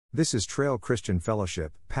This is Trail Christian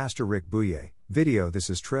Fellowship, Pastor Rick Bouye. Video. This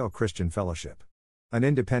is Trail Christian Fellowship, an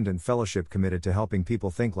independent fellowship committed to helping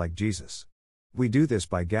people think like Jesus. We do this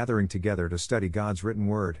by gathering together to study God's written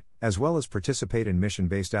word, as well as participate in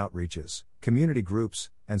mission-based outreaches, community groups,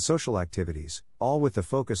 and social activities, all with the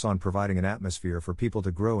focus on providing an atmosphere for people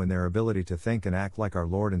to grow in their ability to think and act like our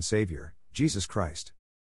Lord and Savior, Jesus Christ.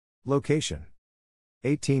 Location: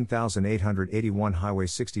 18881 Highway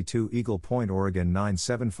 62, Eagle Point, Oregon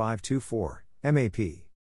 97524, MAP.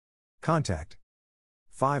 Contact: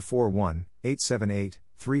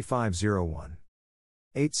 541-878-3501.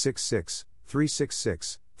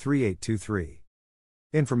 866-366-3823.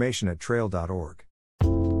 Information at trail.org.